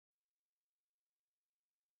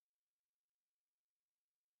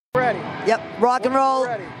Yep, rock and roll.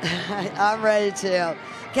 Ready. I'm ready to.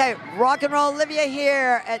 Okay, rock and roll Olivia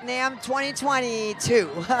here at NAMM 2022.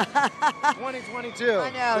 2022. I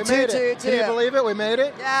know, We made it. Can you believe it? We made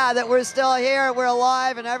it. Yeah, that we're still here, we're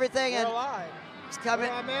alive and everything. We're and alive. It's coming.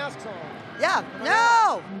 We got masks on. Yeah,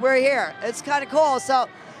 no, we're here. It's kind of cool. So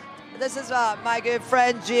this is my good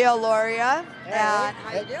friend Loria. Hey. And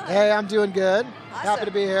how you doing? Hey, I'm doing good. Awesome. Happy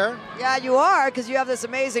to be here. Yeah, you are, because you have this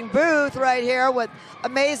amazing booth right here with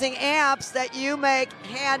amazing amps that you make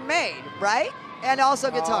handmade, right? And also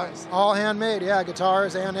guitars. All handmade, yeah,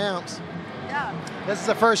 guitars and amps. Yeah. This is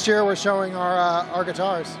the first year we're showing our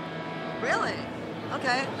guitars. Really?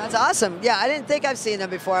 Okay, that's awesome. Yeah, I didn't think I've seen them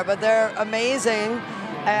before, but they're amazing.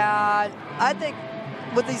 And I think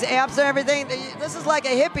with these amps and everything, this is like a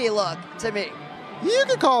hippie look to me. You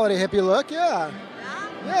could call it a hippie look, yeah.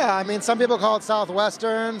 Yeah, I mean, some people call it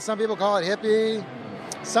Southwestern, some people call it hippie.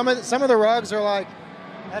 Some of the rugs are like,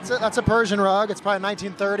 that's a Persian rug. It's probably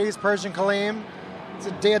 1930s Persian Kalim. It's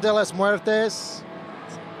a Dia de los Muertes.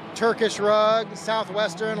 Turkish rug,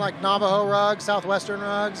 Southwestern, like Navajo rugs, Southwestern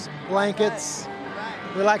rugs, blankets.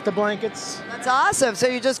 Right. We like the blankets. That's awesome. So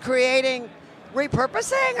you're just creating,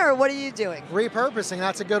 repurposing, or what are you doing? Repurposing,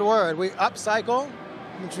 that's a good word. We upcycle,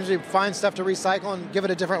 which usually find stuff to recycle and give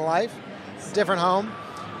it a different life, different home.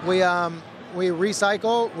 We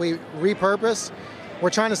recycle, we repurpose.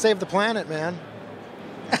 We're trying to save the planet, man.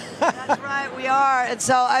 That's right, we are. And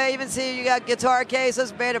so I even see you got guitar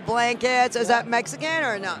cases made of blankets. Is that Mexican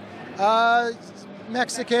or not?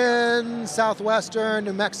 Mexican, Southwestern,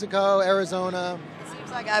 New Mexico, Arizona. It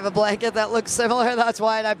seems like I have a blanket that looks similar. That's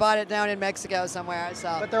why I bought it down in Mexico somewhere.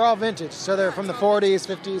 So. But they're all vintage, so they're from the 40s,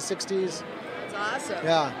 50s, 60s. That's awesome.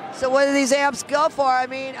 Yeah. So what do these amps go for? I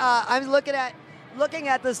mean, I'm looking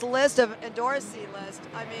at this list of endorsee list.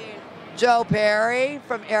 I mean, Joe Perry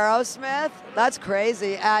from Aerosmith. That's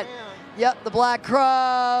crazy. Yep, the Black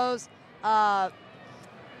Crowes. Who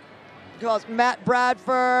else? Matt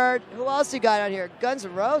Bradford. Who else you got on here? Guns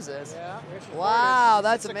N' Roses. Yeah. Wow,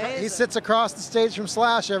 that's amazing. He sits across the stage from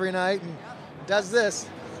Slash every night and does this.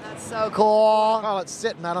 That's so cool. I call it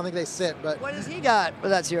sitting. I don't think they sit, but. What does he got? Well,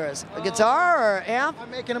 that's yours. A guitar or amp?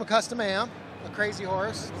 I'm making him a custom amp, a Crazy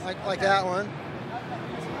Horse, like that one.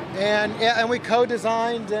 And we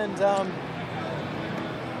co-designed and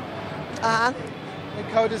we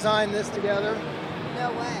co-designed this together.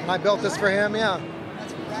 No way. I built this for him, yeah.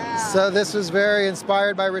 That's rad. So this was very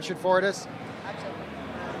inspired by Richard Fortus.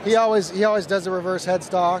 He always does a reverse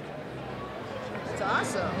headstock. That's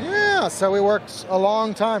awesome. Yeah, so we worked a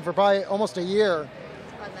long time, for probably almost a year,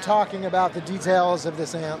 talking about the details of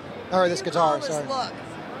this amp, or this guitar, sorry. Look?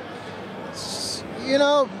 You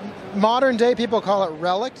know, modern day people call it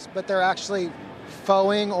relics, but they're actually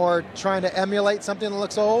fauxing or trying to emulate something that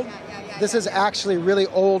looks old. This is actually really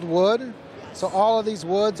old wood. So all of these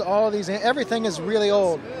woods, all of these, everything is really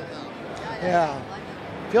old. Yeah.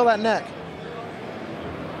 Feel that neck.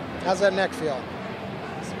 How's that neck feel?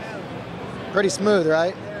 Pretty smooth,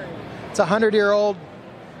 right? It's a 100-year-old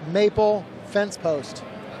maple fence post.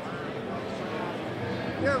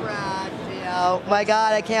 You're rad, Theo. My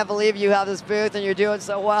God, I can't believe you have this booth and you're doing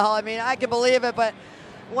so well. I mean, I can believe it, but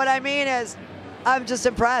what I mean is, I'm just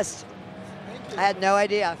impressed. Thank you. I had no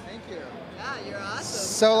idea. Thank you. Yeah, you're awesome.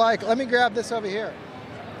 So, like, let me grab this over here.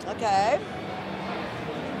 Okay.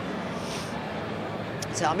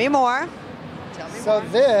 Tell me more. Tell me So more.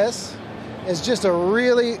 this is just a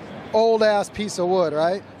really old-ass piece of wood,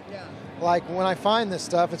 right? Yeah. Like, when I find this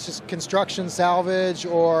stuff, it's just construction salvage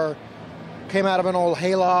or came out of an old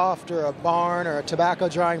hayloft or a barn or a tobacco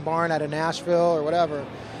drying barn out of Nashville or whatever.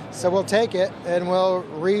 So we'll take it and we'll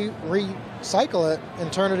recycle it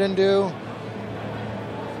and turn it into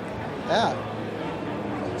that.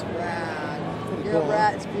 It's rad. Pretty You're cool,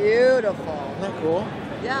 rad. It's beautiful. Isn't that cool?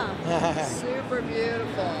 Yeah. Super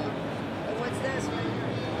beautiful. And what's this?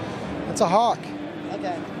 It's a hawk.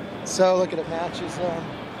 Okay. So look at it, matches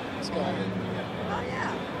this guy. Oh,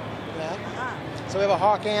 yeah. Yeah. Ah, So we have a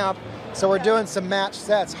hawk amp. So we're doing some match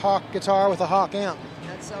sets, hawk guitar with a hawk amp.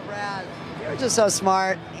 that's so rad. You're just so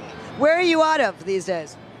smart. Where are you out of these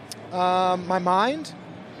days? My mind?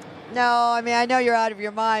 No, I mean, I know you're out of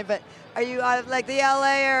your mind, but are you out of like the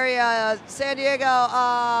LA area, San Diego,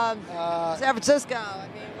 San Francisco? I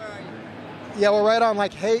mean, where are you? Yeah, we're right on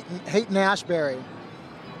like Haight and Ashbury.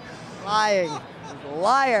 Lying.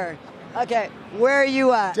 Liar. Okay, where are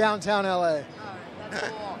you at? Downtown LA. All right, that's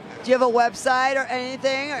cool. Do you have a website or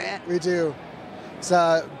anything? We do. It's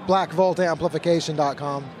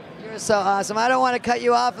blackvoltamplification.com. You're You're so awesome. I don't want to cut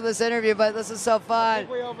you off of this interview, but this is so fun.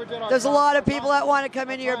 There's a lot of people that want to come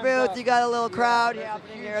into your booth. You got a little crowd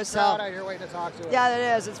happening here. So out here waiting to talk to us. yeah,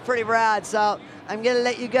 it is. It's pretty rad. So I'm going to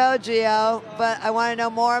let you go, Gio, but I want to know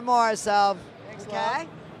more and more. So, Thanks, okay?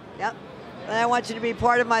 Yep. And I want you to be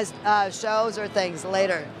part of my shows or things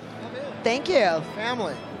later. Thank you.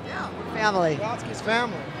 Family. Yeah, family. Brodsky's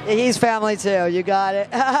family. He's family too. You got it.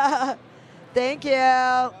 Thank you.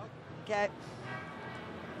 Okay.